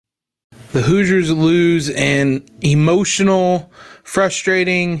The Hoosiers lose an emotional,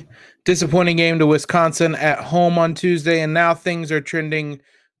 frustrating, disappointing game to Wisconsin at home on Tuesday, and now things are trending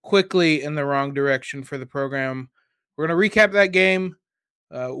quickly in the wrong direction for the program. We're going to recap that game,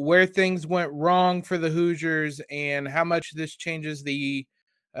 where things went wrong for the Hoosiers, and how much this changes the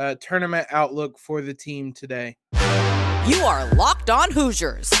tournament outlook for the team today. You are Locked On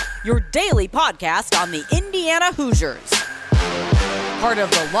Hoosiers, your daily podcast on the Indiana Hoosiers. Part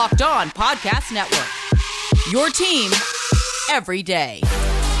of the Locked On Podcast Network, your team every day.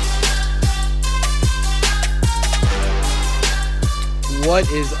 What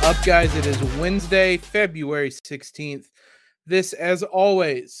is up, guys? It is Wednesday, February 16th. This, as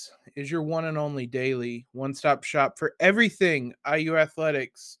always, is your one and only daily one-stop shop for everything IU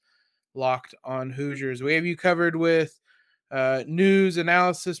athletics. Locked On Hoosiers. We have you covered with news,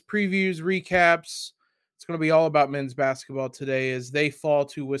 analysis, previews, recaps. It's going to be all about men's basketball today as they fall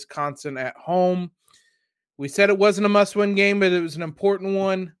to Wisconsin at home. We said it wasn't a must-win game, but it was an important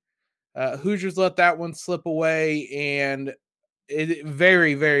one. Hoosiers let that one slip away, and it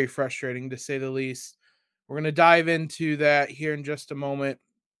very, very frustrating to say the least. We're going to dive into that here in just a moment.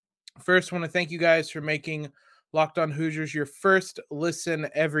 First, I want to thank you guys for making Locked On Hoosiers your first listen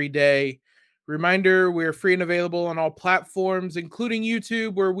every day. Reminder, we're free and available on all platforms, including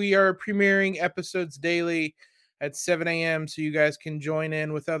YouTube, where we are premiering episodes daily at 7 a.m. so you guys can join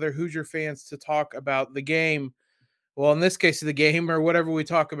in with other Hoosier fans to talk about the game. Well, in this case, the game or whatever we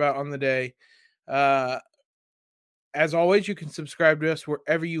talk about on the day. As always, you can subscribe to us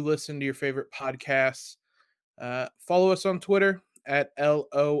wherever you listen to your favorite podcasts. Follow us on Twitter at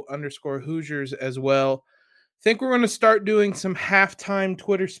LO_Hoosiers as well. I think we're going to start doing some halftime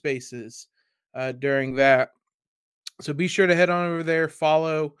Twitter spaces during that. So be sure to head on over there,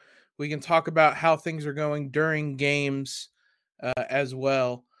 follow. We can talk about how things are going during games as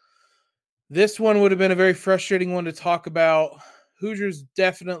well. This one would have been a very frustrating one to talk about. Hoosiers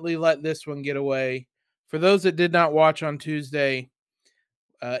definitely let this one get away. For those that did not watch on Tuesday,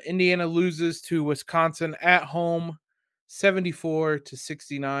 Indiana loses to Wisconsin at home,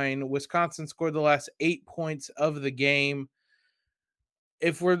 74-69. Wisconsin scored the last 8 points of the game.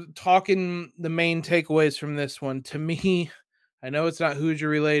 If we're talking the main takeaways from this one, to me, I know it's not Hoosier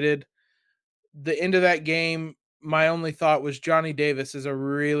related. The end of that game, my only thought was Johnny Davis is a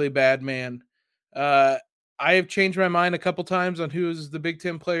really bad man. I have changed my mind a couple times on who is the Big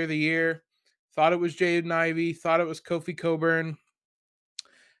Ten Player of the Year. Thought it was Jaden Ivey. Thought it was Kofi Cockburn.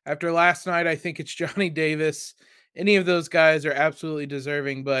 After last night, I think it's Johnny Davis. Any of those guys are absolutely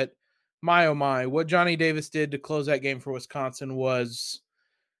deserving, but my oh my, what Johnny Davis did to close that game for Wisconsin was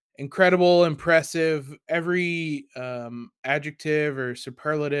incredible, impressive. Every adjective or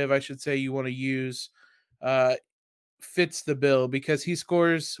superlative, I should say, you want to use fits the bill because he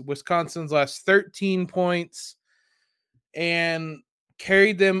scores Wisconsin's last 13 points and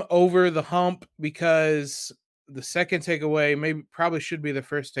carried them over the hump because the second takeaway, probably should be the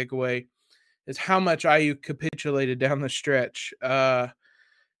first takeaway, is how much IU capitulated down the stretch.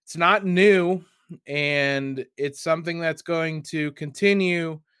 It's not new, and it's something that's going to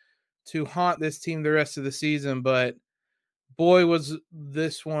continue to haunt this team the rest of the season. But boy, was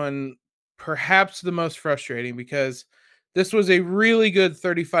this one perhaps the most frustrating because this was a really good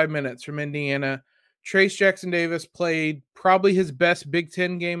 35 minutes from Indiana. Trayce Jackson-Davis played probably his best Big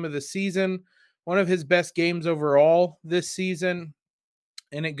Ten game of the season, one of his best games overall this season,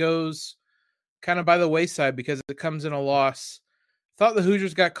 and it goes kind of by the wayside because it comes in a loss. Thought the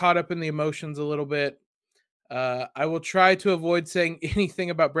Hoosiers got caught up in the emotions a little bit. I will try to avoid saying anything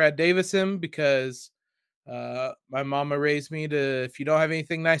about Brad Davison because my mama raised me to, if you don't have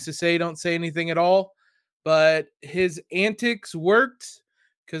anything nice to say, don't say anything at all. But his antics worked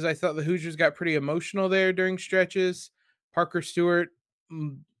because I thought the Hoosiers got pretty emotional there during stretches. Parker Stewart,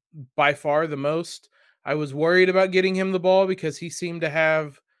 by far the most. I was worried about getting him the ball because he seemed to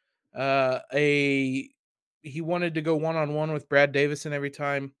have he wanted to go one-on-one with Brad Davison every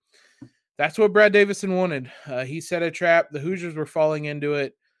time. That's what Brad Davison wanted. He set a trap. The Hoosiers were falling into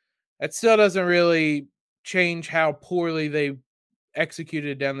it. That still doesn't really change how poorly they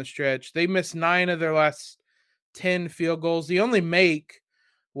executed down the stretch. They missed 9 of their last 10 field goals. The only make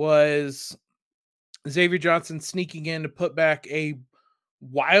was Xavier Johnson sneaking in to put back a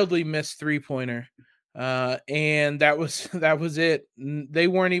wildly missed three-pointer. And that was it. They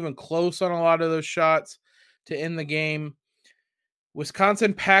weren't even close on a lot of those shots to end the game.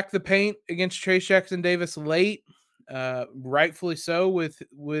 Wisconsin packed the paint against Trayce Jackson-Davis late, rightfully so,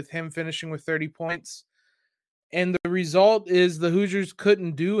 with him finishing with 30 points. And the result is the Hoosiers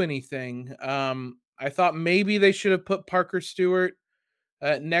couldn't do anything. I thought maybe they should have put Parker Stewart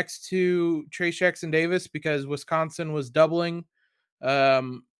next to Trey Jackson Davis because Wisconsin was doubling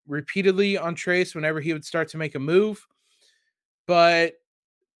repeatedly on Trace whenever he would start to make a move. But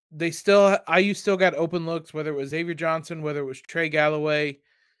IU still got open looks, whether it was Xavier Johnson, whether it was Trey Galloway,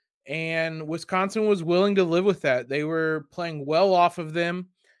 and Wisconsin was willing to live with that. They were playing well off of them.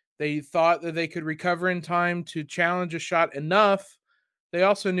 They thought that they could recover in time to challenge a shot enough. They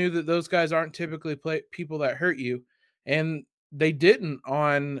also knew that those guys aren't typically people that hurt you, and they didn't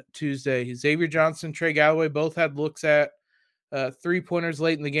on Tuesday. Xavier Johnson, Trey Galloway both had looks at 3-pointers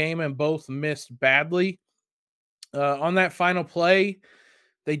late in the game and both missed badly. On that final play,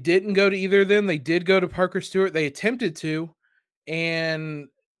 they didn't go to either of them. They did go to Parker Stewart. They attempted to, and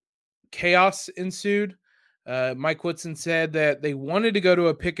chaos ensued. Mike Woodson said that they wanted to go to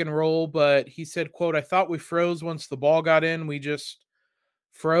a pick and roll, but he said, quote, "I thought we froze once the ball got in. We just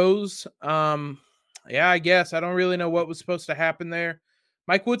froze." Yeah, I guess. I don't really know what was supposed to happen there.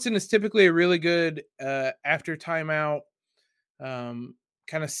 Mike Woodson is typically a really good after timeout kind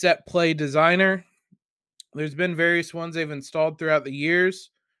of set play designer. There's been various ones they've installed throughout the year,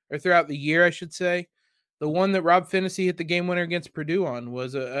 I should say. The one that Rob Finney hit the game winner against Purdue on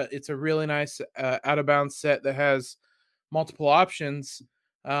was it's a really nice out of bounds set that has multiple options.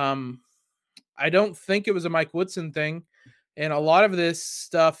 I don't think it was a Mike Woodson thing. And a lot of this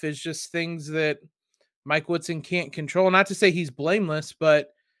stuff is just things that Mike Woodson can't control. Not to say he's blameless,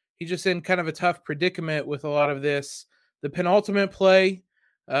 but he's just in kind of a tough predicament with a lot of this. The penultimate play,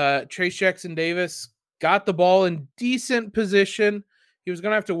 Trayce Jackson Davis got the ball in decent position. He was going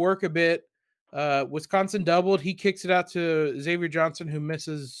to have to work a bit. Wisconsin doubled. He kicks it out to Xavier Johnson, who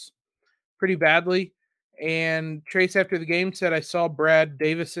misses pretty badly. And Trace, after the game, said, "I saw Brad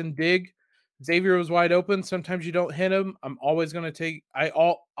Davison dig. Xavier was wide open. Sometimes you don't hit him. I'll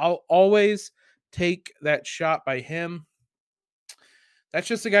always take that shot by him." That's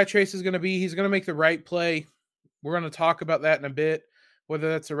just the guy Trace is going to be. He's going to make the right play. We're going to talk about that in a bit, whether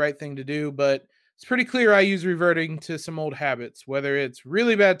that's the right thing to do. But it's pretty clear IU's reverting to some old habits, whether it's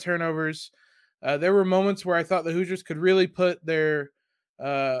really bad turnovers. There were moments where I thought the Hoosiers could really put their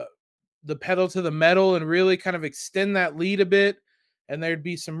the pedal to the metal and really kind of extend that lead a bit. And there'd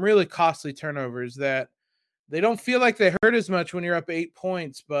be some really costly turnovers that they don't feel like they hurt as much when you're up 8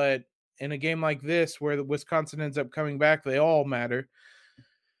 points. But in a game like this, where the Wisconsin ends up coming back, they all matter.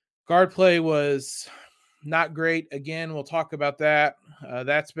 Guard play was not great. Again, we'll talk about that.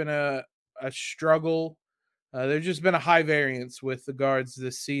 That's been a struggle. There's just been a high variance with the guards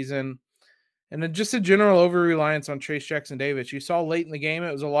this season. And then just a general over-reliance on Trayce Jackson Davis. You saw late in the game,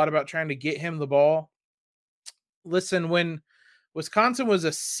 it was a lot about trying to get him the ball. Listen, when Wisconsin was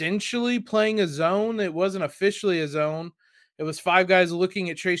essentially playing a zone, it wasn't officially a zone. It was 5 guys looking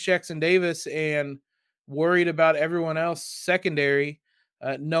at Trayce Jackson Davis and worried about everyone else secondary,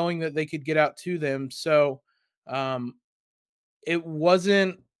 knowing that they could get out to them. So it was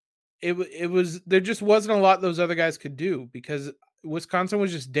there just wasn't a lot those other guys could do because Wisconsin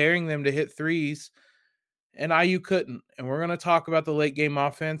was just daring them to hit threes and IU couldn't. And we're going to talk about the late game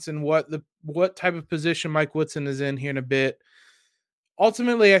offense and what type of position Mike Woodson is in here in a bit.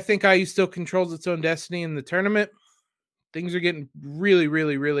 Ultimately, I think IU still controls its own destiny in the tournament. Things are getting really,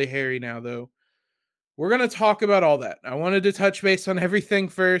 really, really hairy now, though. We're going to talk about all that. I wanted to touch base on everything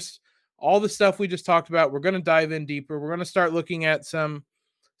first. All the stuff we just talked about, we're going to dive in deeper. We're going to start looking at some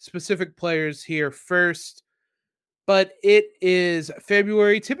specific players here first. But it is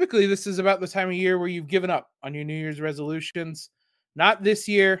February. Typically, this is about the time of year where you've given up on your New Year's resolutions. Not this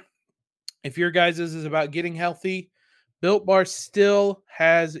year. If your guys' is about getting healthy, Built Bar still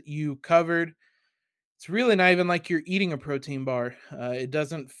has you covered. It's really not even like you're eating a protein bar. It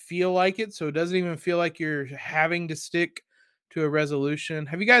doesn't feel like it, so it doesn't even feel like you're having to stick to a resolution.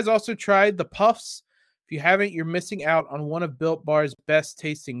 Have you guys also tried the Puffs? If you haven't, you're missing out on one of Built Bar's best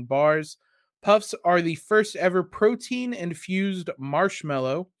tasting bars. Puffs are the first ever protein-infused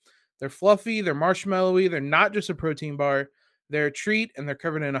marshmallow. They're fluffy, they're marshmallowy, they're not just a protein bar. They're a treat, and they're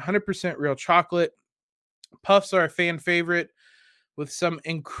covered in 100% real chocolate. Puffs are a fan favorite with some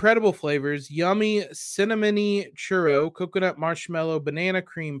incredible flavors: yummy cinnamony churro, coconut marshmallow, banana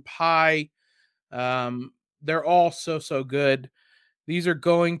cream pie. They're all so good. These are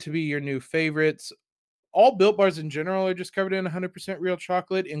going to be your new favorites. All Built Bars in general are just covered in 100% real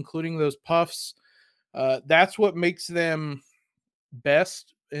chocolate, including those Puffs. That's what makes them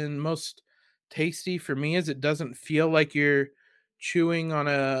best and most tasty for me, is it doesn't feel like you're chewing on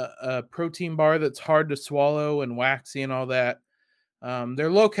a protein bar that's hard to swallow and waxy and all that. They're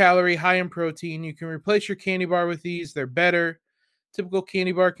low calorie, high in protein. You can replace your candy bar with these. They're better. Typical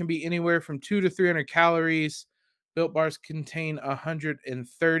candy bar can be anywhere from 200 to 300 calories. Built Bars contain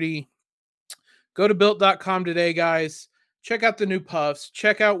 130. Go to built.com today, guys. Check out the new puffs.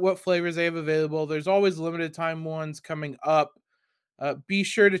 Check out what flavors they have available. There's always limited time ones coming up. Be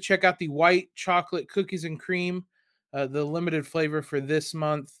sure to check out the white chocolate cookies and cream, the limited flavor for this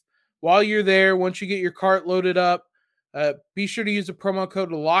month. While you're there, once you get your cart loaded up, be sure to use the promo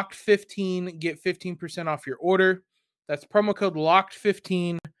code LOCKED15, get 15% off your order. That's promo code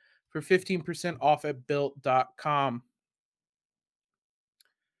LOCKED15 for 15% off at built.com.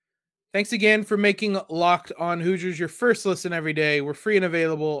 Thanks again for making Locked On Hoosiers your first listen every day. We're free and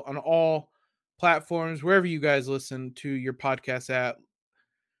available on all platforms, wherever you guys listen to your podcast at.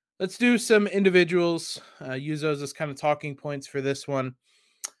 Let's do some individuals. Use those as kind of talking points for this one.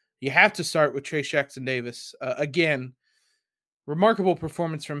 You have to start with Trayce Jackson-Davis. Again, remarkable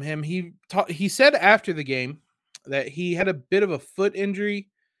performance from him. He said after the game that he had a bit of a foot injury.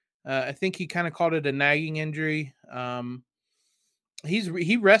 I think he kind of called it a nagging injury.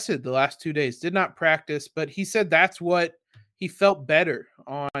 He rested the last 2 days, did not practice, but he said that's what he felt better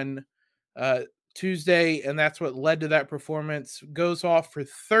on Tuesday, and that's what led to that performance. Goes off for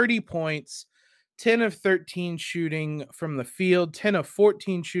 30 points, 10 of 13 shooting from the field, 10 of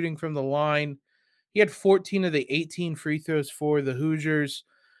 14 shooting from the line. He had 14 of the 18 free throws for the Hoosiers.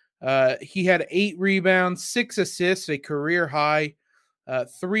 He had 8 rebounds, 6 assists, a career high,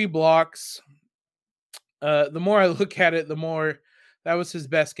 3 blocks. The more I look at it, the more that was his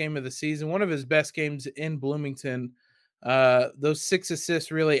best game of the season. One of his best games in Bloomington. Those 6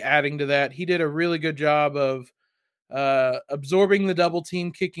 assists really adding to that. He did a really good job of absorbing the double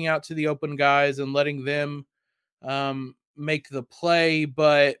team, kicking out to the open guys and letting them make the play,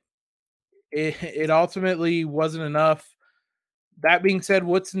 but it ultimately wasn't enough. That being said,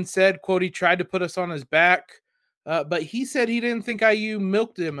 Woodson said, quote, he tried to put us on his back, but he said he didn't think IU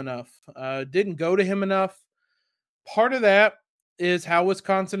milked him enough, didn't go to him enough. Part of that is how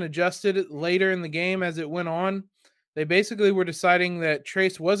Wisconsin adjusted later in the game as it went on. They basically were deciding that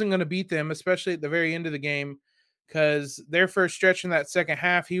Trayce wasn't going to beat them, especially at the very end of the game, because their first stretch in that second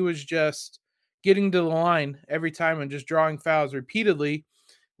half, he was just getting to the line every time and just drawing fouls repeatedly.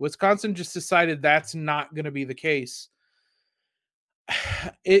 Wisconsin just decided that's not going to be the case.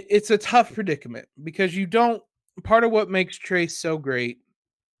 It's a tough predicament because part of what makes Trayce so great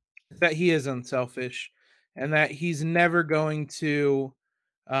is that he is unselfish and that he's never going to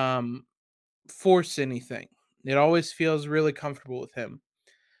force anything. It always feels really comfortable with him.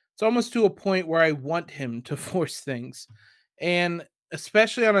 It's almost to a point where I want him to force things. And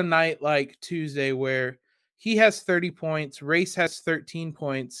especially on a night like Tuesday where he has 30 points, Race has 13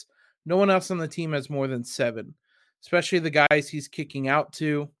 points. No one else on the team has more than 7, especially the guys he's kicking out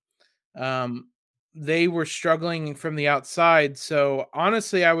to. They were struggling from the outside. So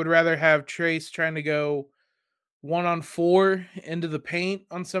honestly, I would rather have Trayce trying to go 1-on-4 into the paint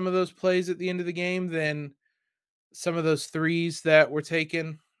on some of those plays at the end of the game than some of those threes that were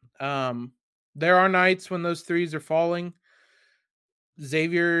taken. There are nights when those threes are falling.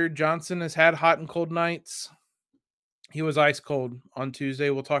 Xavier Johnson has had hot and cold nights. He was ice cold on Tuesday.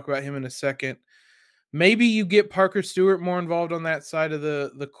 We'll talk about him in a second. Maybe you get Parker Stewart more involved on that side of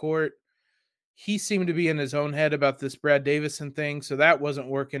the court. He seemed to be in his own head about this Brad Davison thing, so that wasn't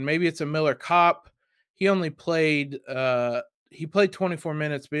working. Maybe it's a Miller Kopp. He only played 24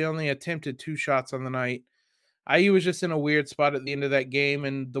 minutes, but he only attempted 2 shots on the night. IU was just in a weird spot at the end of that game,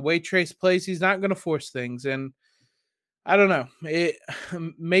 and the way Trayce plays, he's not going to force things. And I don't know.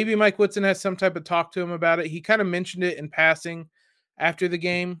 Maybe Mike Woodson has some type of talk to him about it. He kind of mentioned it in passing after the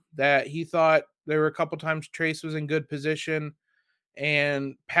game that he thought there were a couple times Trayce was in good position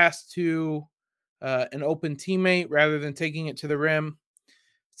and passed to an open teammate rather than taking it to the rim.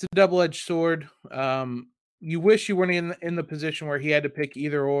 It's a double-edged sword. You wish you weren't in the position where he had to pick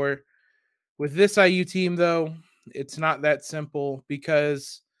either or. With this IU team, though, it's not that simple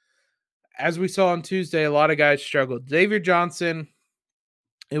because, as we saw on Tuesday, a lot of guys struggled. Xavier Johnson,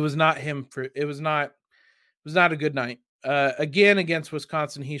 it was not a good night. Again, against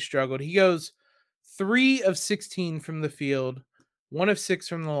Wisconsin, he struggled. He goes 3 of 16 from the field, 1 of 6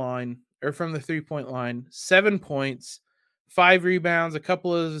 from the line, or from the 3-point line, 7 points, 5 rebounds, a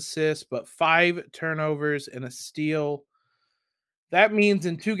couple of assists, but 5 turnovers and a steal. That means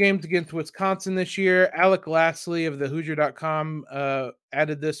in 2 games against Wisconsin this year, Alec Lastly of the Hoosier.com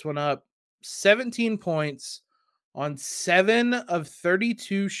added this one up. 17 points on 7 of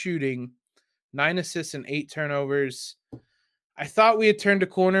 32 shooting, 9 assists and 8 turnovers. I thought we had turned a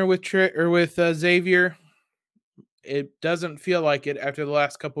corner with Xavier. It doesn't feel like it after the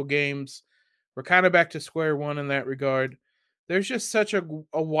last couple games. We're kind of back to square one in that regard. there's just such a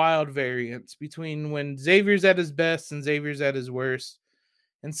wild variance between when Xavier's at his best and Xavier's at his worst.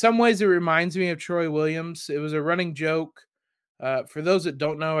 In some ways, it reminds me of Troy Williams. It was a running joke. For those that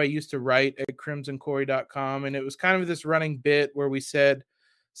don't know, I used to write at crimsoncorey.com, and it was kind of this running bit where we said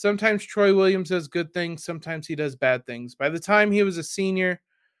sometimes Troy Williams does good things, sometimes he does bad things. By the time he was a senior,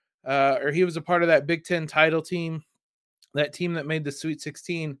 or he was a part of that Big Ten title team, that team that made the Sweet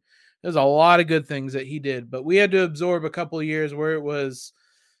 16, there's a lot of good things that he did. But we had to absorb a couple of years where it was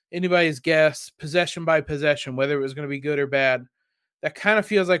anybody's guess, possession by possession, whether it was going to be good or bad. That kind of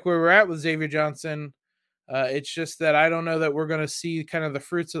feels like where we're at with Xavier Johnson. It's just that I don't know that we're going to see kind of the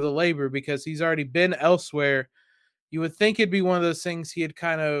fruits of the labor because he's already been elsewhere. You would think it'd be one of those things he had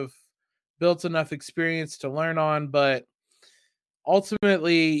kind of built enough experience to learn on, but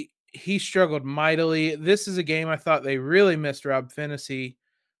ultimately he struggled mightily. This is a game I thought they really missed Rob Phinisee.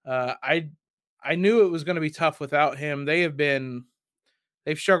 I knew it was going to be tough without him. They've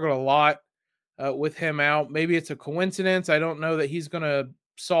struggled a lot with him out. Maybe it's a coincidence. I don't know that he's going to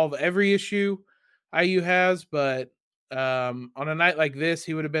solve every issue IU has, but on a night like this,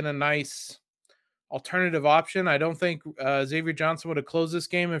 he would have been a nice alternative option. I don't think Xavier Johnson would have closed this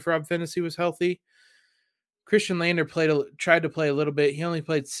game if Rob Phinisee was healthy. Christian Lander tried to play a little bit. He only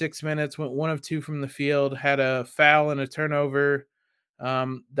played 6 minutes, went 1 of 2 from the field, had a foul and a turnover.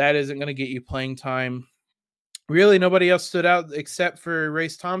 That isn't going to get you playing time. Really, nobody else stood out except for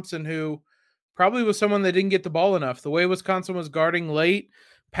Race Thompson, who probably was someone that didn't get the ball enough. The way Wisconsin was guarding late,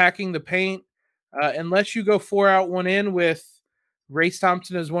 packing the paint, unless you go 4 out, 1 in with Race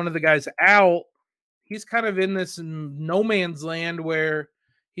Thompson as one of the guys out, he's kind of in this no man's land where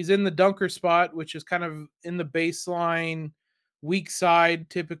he's in the dunker spot, which is kind of in the baseline weak side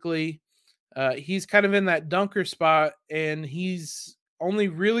typically. He's kind of in that dunker spot, and he's only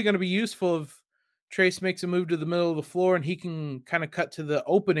really going to be useful if Trace makes a move to the middle of the floor and he can kind of cut to the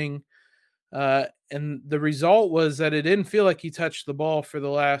opening. And the result was that it didn't feel like he touched the ball for the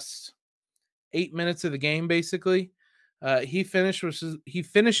last 8 minutes of the game, basically. He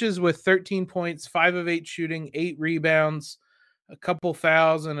finishes with 13 points, 5 of 8 shooting, 8 rebounds, a couple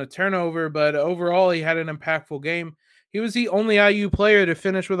fouls, and a turnover. But overall, he had an impactful game. He was the only IU player to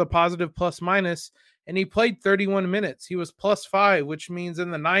finish with a positive plus-minus, and he played 31 minutes. He was +5, which means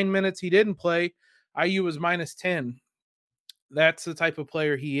in the 9 minutes he didn't play, IU was -10. That's the type of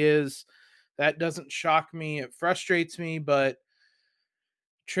player he is. That doesn't shock me. It frustrates me, but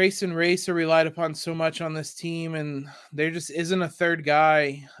Trace and Race are relied upon so much on this team, and there just isn't a third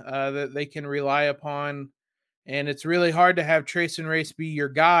guy that they can rely upon. And it's really hard to have Trace and Race be your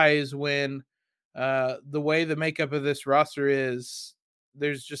guys when the way the makeup of this roster is,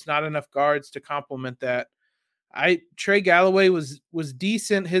 there's just not enough guards to complement that. Trey Galloway was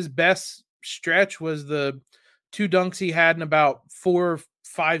decent. His best stretch was the 2 dunks he had in about 4 or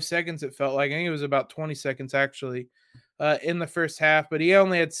 5 seconds. It felt like, I think it was about 20 seconds actually in the first half, but he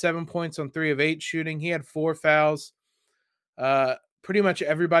only had 7 points on 3 of 8 shooting. He had 4 fouls. Pretty much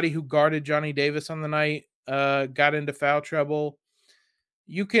everybody who guarded Johnny Davis on the night got into foul trouble.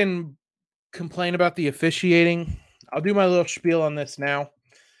 You can complain about the officiating. I'll do my little spiel on this now.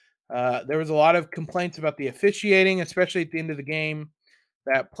 There was a lot of complaints about the officiating, especially at the end of the game.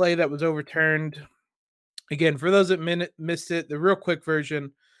 That play that was overturned. Again, for those that missed it, the real quick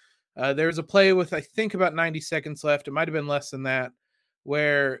version, there was a play with, I think, about 90 seconds left. It might have been less than that,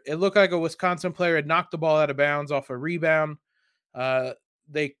 where it looked like a Wisconsin player had knocked the ball out of bounds off a rebound.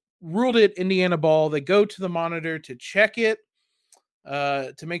 They ruled it Indiana ball. They go to the monitor to check it,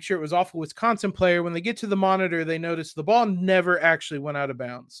 to make sure it was off a Wisconsin player. When they get to the monitor, they notice the ball never actually went out of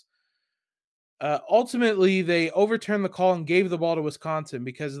bounds. Ultimately, they overturned the call and gave the ball to Wisconsin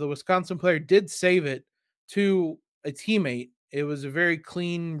because the Wisconsin player did save it to a teammate. It was a very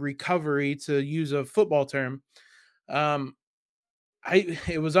clean recovery, to use a football term.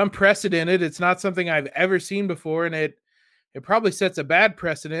 It was unprecedented. It's not something I've ever seen before, and it probably sets a bad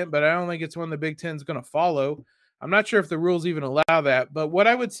precedent, but I don't think it's one the Big Ten is going to follow. I'm not sure if the rules even allow that, but what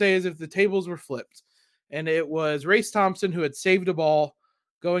I would say is if the tables were flipped and it was Race Thompson who had saved a ball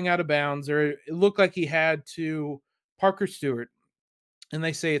going out of bounds, or it looked like he had to Parker Stewart, and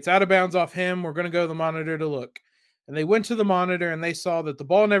they say it's out of bounds off him, we're going to go to the monitor to look. And they went to the monitor and they saw that the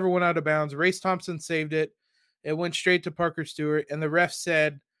ball never went out of bounds. Race Thompson saved it. It went straight to Parker Stewart, and the ref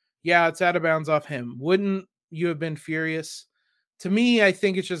said, yeah, it's out of bounds off him. Wouldn't you have been furious? To me, I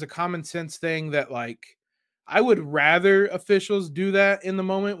think it's just a common sense thing that, like, I would rather officials do that in the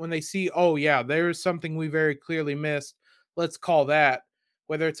moment when they see, oh, yeah, there is something we very clearly missed. Let's call that.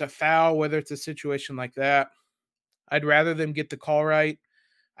 Whether it's a foul, whether it's a situation like that, I'd rather them get the call right.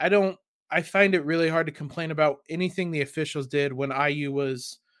 I don't I find it really hard to complain about anything the officials did when IU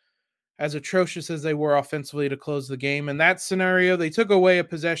was as atrocious as they were offensively to close the game. In that scenario, they took away a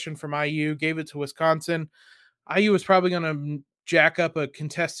possession from IU, gave it to Wisconsin. IU was probably going to jack up a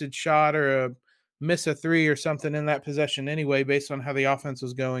contested shot or miss a three or something in that possession anyway, based on how the offense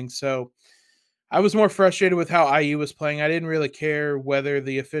was going. So I was more frustrated with how IU was playing. I didn't really care whether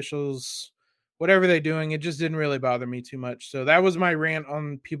the officials, whatever they're doing, it just didn't really bother me too much. So that was my rant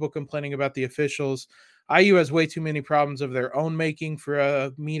on people complaining about the officials. IU has way too many problems of their own making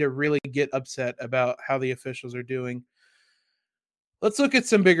for me to really get upset about how the officials are doing. Let's look at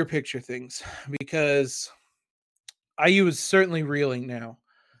some bigger picture things, because IU is certainly reeling now.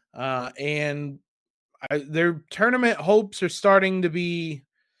 And their tournament hopes are starting to be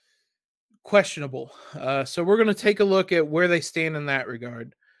questionable. So we're going to take a look at where they stand in that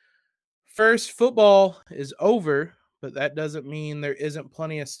regard. First, football is over, but that doesn't mean there isn't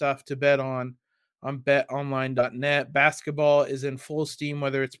plenty of stuff to bet on betonline.net. Basketball is in full steam,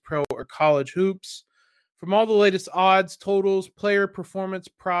 whether it's pro or college hoops. From all the latest odds, totals, player performance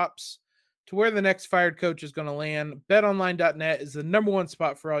props, to where the next fired coach is going to land, betonline.net is the number one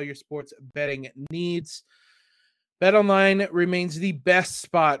spot for all your sports betting needs. BetOnline remains the best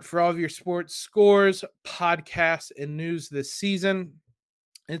spot for all of your sports scores, podcasts, and news this season.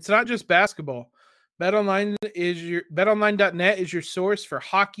 It's not just basketball. BetOnline.net is your source for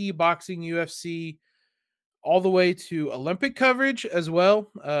hockey, boxing, UFC, all the way to Olympic coverage as well,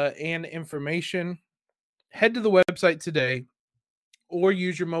 and information. Head to the website today or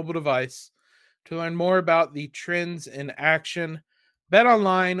use your mobile device to learn more about the trends in action.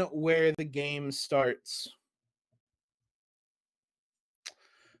 BetOnline, where the game starts.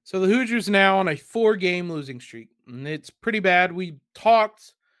 So the Hoosiers now on a 4-game losing streak, and it's pretty bad. We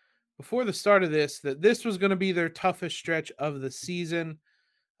talked before the start of this that this was going to be their toughest stretch of the season.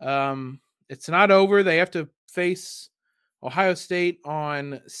 It's not over. They have to face Ohio State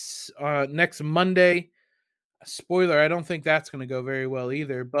on next Monday. Spoiler, I don't think that's going to go very well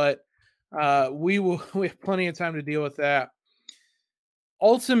either, but we have plenty of time to deal with that.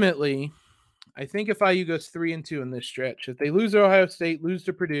 Ultimately, I think if IU goes 3-2 in this stretch, if they lose to Ohio State, lose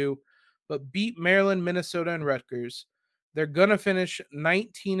to Purdue, but beat Maryland, Minnesota, and Rutgers, they're going to finish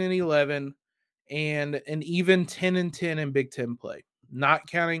 19-11 and an even 10-10 in Big Ten play. Not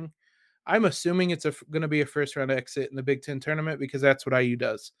counting, I'm assuming it's going to be a first-round exit in the Big Ten tournament, because that's what IU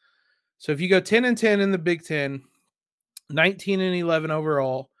does. So if you go 10-10 in the Big Ten, 19-11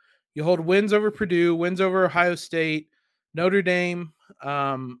 overall, you hold wins over Purdue, wins over Ohio State, Notre Dame,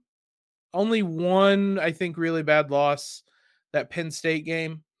 only one, I think, really bad loss, that Penn State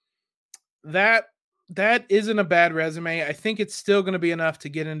game. That isn't a bad resume. I think it's still going to be enough to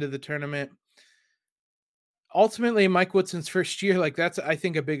get into the tournament. Ultimately, Mike Woodson's first year, that's, I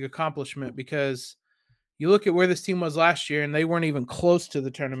think, a big accomplishment, because you look at where this team was last year and they weren't even close to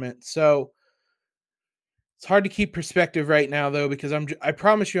the tournament. So it's hard to keep perspective right now, though, because I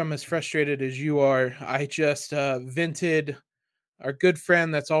promise you I'm as frustrated as you are. I just vented our good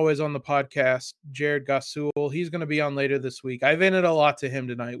friend that's always on the podcast, Jared Gasul. He's going to be on later this week. I vented a lot to him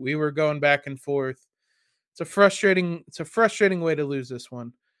tonight. We were going back and forth. It's a frustrating way to lose this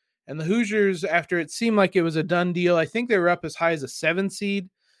one. And the Hoosiers, after it seemed like it was a done deal, I think they were up as high as a 7 seed.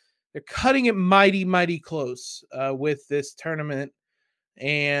 They're cutting it mighty, mighty close with this tournament.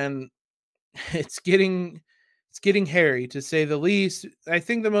 And it's getting hairy, to say the least. I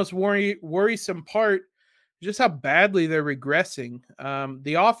think the most worrisome part, just how badly they're regressing.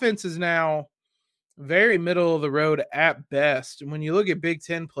 The offense is now very middle of the road at best. And when you look at Big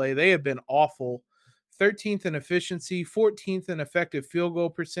Ten play, they have been awful. 13th in efficiency, 14th in effective field goal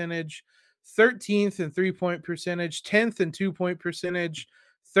percentage, 13th in 3-point percentage, 10th in 2-point percentage,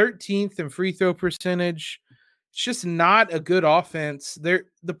 13th in free throw percentage. It's just not a good offense. The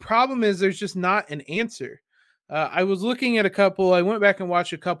problem is there's just not an answer. I was looking at I went back and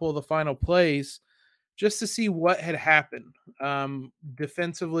watched a couple of the final plays just to see what had happened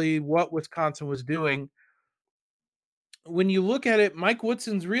defensively, what Wisconsin was doing. When you look at it, Mike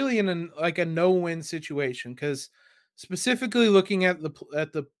Woodson's really in a no-win situation, because specifically looking at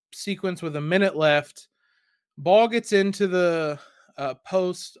the sequence with a minute left, ball gets into the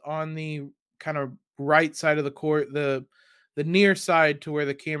post on the kind of right side of the court, the near side to where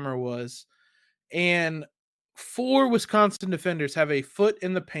the camera was, and 4 Wisconsin defenders have a foot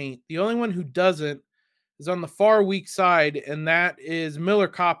in the paint. The only one who doesn't is on the far weak side, and that is Miller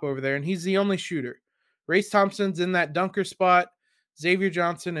Kopp over there, and he's the only shooter. Race Thompson's in that dunker spot. Xavier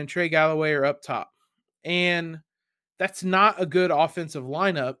Johnson and Trey Galloway are up top. And that's not a good offensive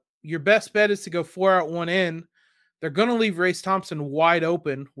lineup. Your best bet is to go 4 out, 1 in. they're going to leave Race Thompson wide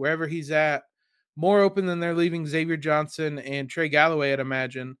open wherever he's at, more open than they're leaving Xavier Johnson and Trey Galloway, I'd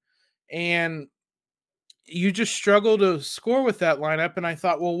imagine. And you just struggle to score with that lineup. And I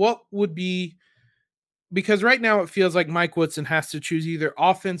thought, well, what would be, because right now it feels like Mike Woodson has to choose either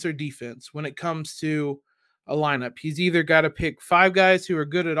offense or defense when it comes to a lineup. He's either got to pick 5 guys who are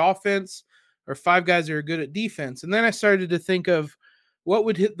good at offense or 5 guys who are good at defense. And then I started to think of what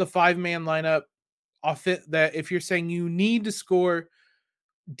would hit the 5-man lineup that if you're saying you need to score,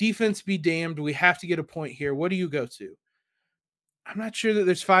 defense be damned, we have to get a point here. What do you go to? I'm not sure that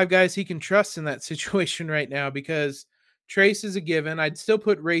there's 5 guys he can trust in that situation right now, because Trace is a given. I'd still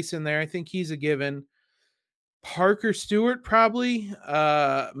put Race in there. I think he's a given. Parker Stewart, probably.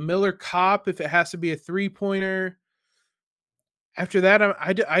 Miller Kopp, if it has to be a 3-pointer. After that,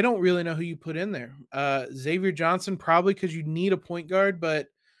 I don't really know who you put in there. Xavier Johnson, probably, because you need a point guard, but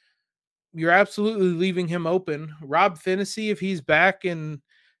you're absolutely leaving him open. Rob Phinisee, if he's back and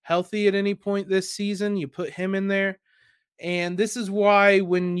healthy at any point this season, you put him in there. And this is why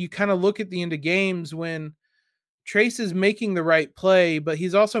when you kind of look at the end of games, when Trace is making the right play, but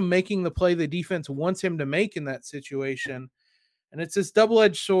he's also making the play the defense wants him to make in that situation. And it's this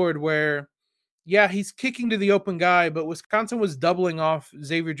double-edged sword where, yeah, he's kicking to the open guy, but Wisconsin was doubling off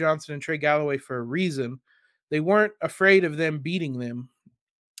Xavier Johnson and Trey Galloway for a reason. They weren't afraid of them beating them.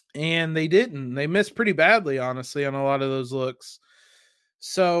 And they didn't. They missed pretty badly, honestly, on a lot of those looks.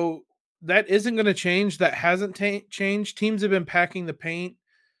 So that isn't going to change. That hasn't changed. Teams have been packing the paint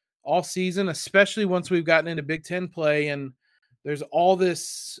all season, especially once we've gotten into Big Ten play. And there's all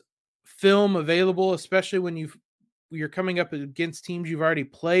this film available, especially when you're coming up against teams you've already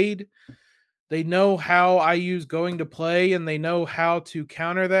played. They know how IU's going to play, and they know how to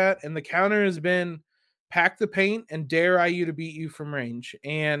counter that. And the counter has been pack the paint and dare IU to beat you from range.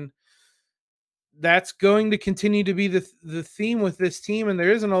 And that's going to continue to be the theme with this team, and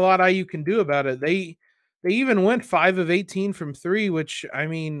there isn't a lot IU can do about it. They even went 5 of 18 from 3, which, I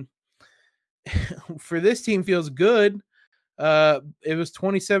mean, for this team feels good. It was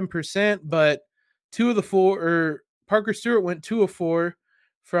 27%, but 2 of the 4, or Parker Stewart went 2 of 4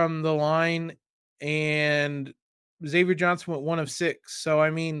 from the line, and Xavier Johnson went 1 of 6. So, I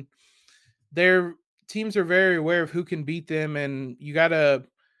mean, their teams are very aware of who can beat them, and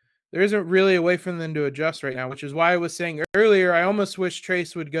there isn't really a way for them to adjust right now, which is why I was saying earlier, I almost wish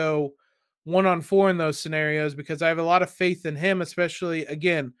Trace would go 1-on-4 in those scenarios, because I have a lot of faith in him, especially,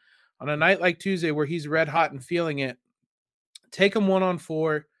 again, on a night like Tuesday where he's red hot and feeling it. Take him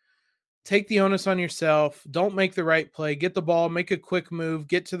 1-on-4. Take the onus on yourself. Don't make the right play. Get the ball, make a quick move,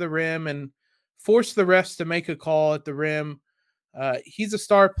 get to the rim, and force the refs to make a call at the rim. He's a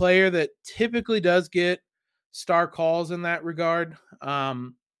star player that typically does get star calls in that regard.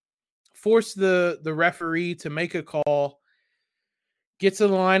 Force the referee to make a call, get to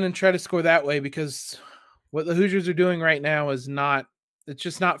the line and try to score that way, because what the Hoosiers are doing right now is it's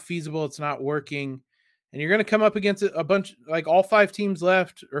just not feasible. It's not working. And you're going to come up against a bunch, like all 5 teams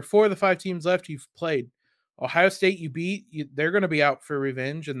left, or 4 of the 5 teams left you've played. Ohio State you beat, they're going to be out for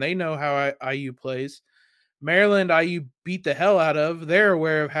revenge, and they know how IU plays. Maryland, IU beat the hell out of. They're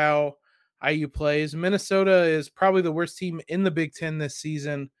aware of how IU plays. Minnesota is probably the worst team in the Big Ten this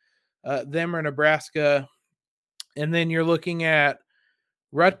season. Them or Nebraska. And then you're looking at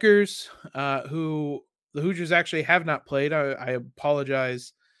Rutgers, who the Hoosiers actually have not played. I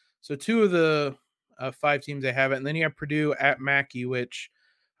apologize. So 2 of the 5 teams they haven't. And then you have Purdue at Mackey, which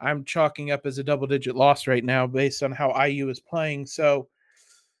I'm chalking up as a double-digit loss right now based on how IU is playing. So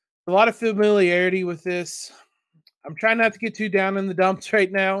a lot of familiarity with this. I'm trying not to get too down in the dumps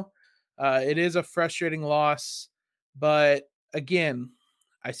right now. It is a frustrating loss. But again,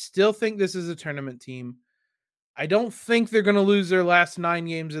 I still think this is a tournament team. I don't think they're going to lose their last 9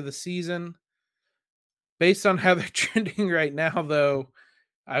 games of the season. Based on how they're trending right now, though,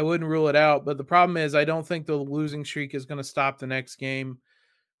 I wouldn't rule it out. But the problem is I don't think the losing streak is going to stop the next game.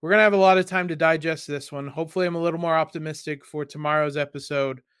 We're going to have a lot of time to digest this one. Hopefully I'm a little more optimistic for tomorrow's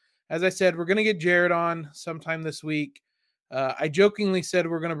episode. As I said, we're going to get Jared on sometime this week. I jokingly said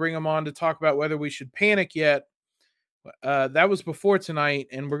we're going to bring him on to talk about whether we should panic yet. That was before tonight,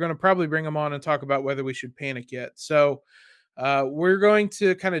 and we're going to probably bring him on and talk about whether we should panic yet. So we're going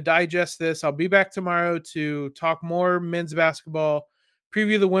to kind of digest this. I'll be back tomorrow to talk more men's basketball,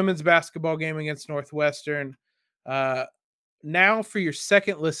 preview the women's basketball game against Northwestern. Now for your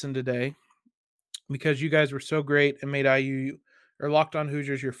second listen today, because you guys were so great and made IU or Locked On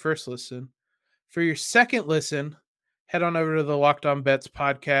Hoosiers your first listen. For your second listen, head on over to the Locked On Bets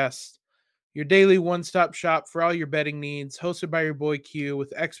podcast, your daily one-stop shop for all your betting needs, hosted by your boy Q,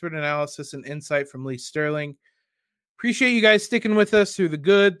 with expert analysis and insight from Lee Sterling. Appreciate you guys sticking with us through the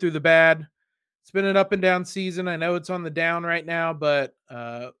good, through the bad. It's been an up and down season. I know it's on the down right now, but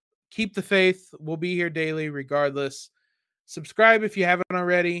keep the faith. We'll be here daily regardless. Subscribe if you haven't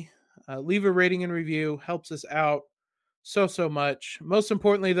already. Leave a rating and review. Helps us out so much. Most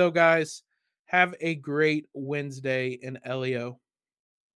importantly, though, guys, have a great Wednesday in LEO.